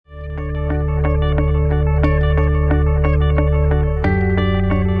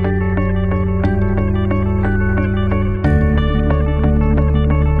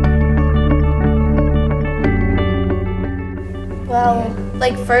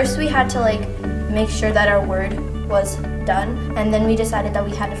Like first we had to like make sure that our word was done, and then we decided that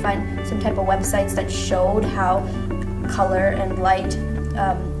we had to find some type of websites that showed how color and light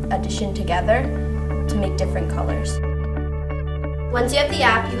addition together to make different colors. Once you have the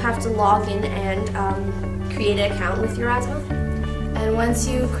app, you have to log in and create an account with your AISI. And once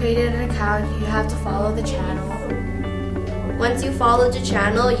you created an account, you have to follow the channel. Once you follow the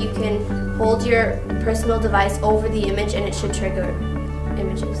channel, you can hold your personal device over the image and it should trigger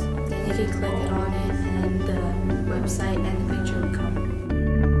images. Then you can click it on it and the website and the picture will come.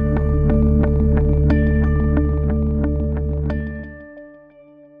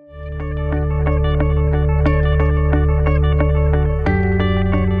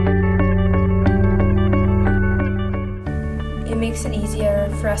 It makes it easier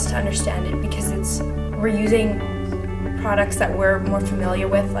for us to understand it because we're using products that we're more familiar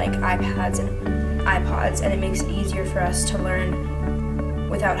with, like iPads and iPods, and it makes it easier for us to learn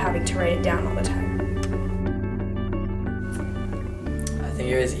without having to write it down all the time. I think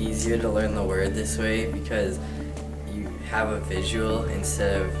it was easier to learn the word this way because you have a visual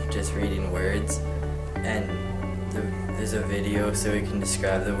instead of just reading words, and there's a video so it can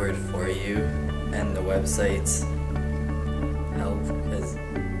describe the word for you, and the websites help because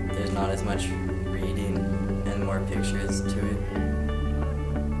there's not as much reading and more pictures to it.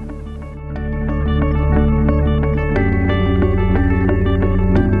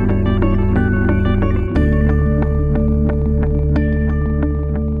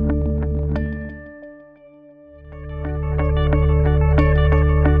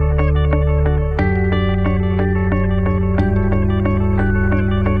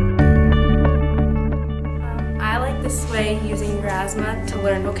 Using your AISI to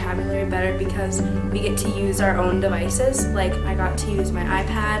learn vocabulary better because we get to use our own devices. Like I got to use my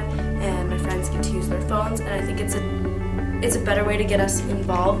iPad and my friends get to use their phones, and I think it's a better way to get us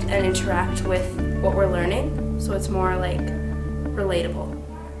involved and interact with what we're learning, so it's more like relatable.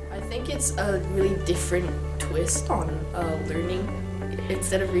 I think it's a really different twist on learning.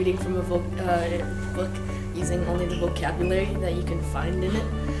 Instead of reading from a book, using only the vocabulary that you can find in it.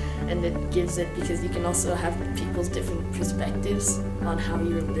 And it gives it, because you can also have people's different perspectives on how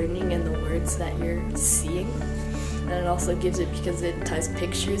you're learning and the words that you're seeing. And it also gives it because it ties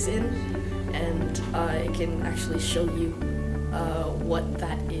pictures in, and it can actually show you what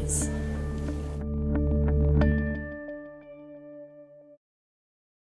that is.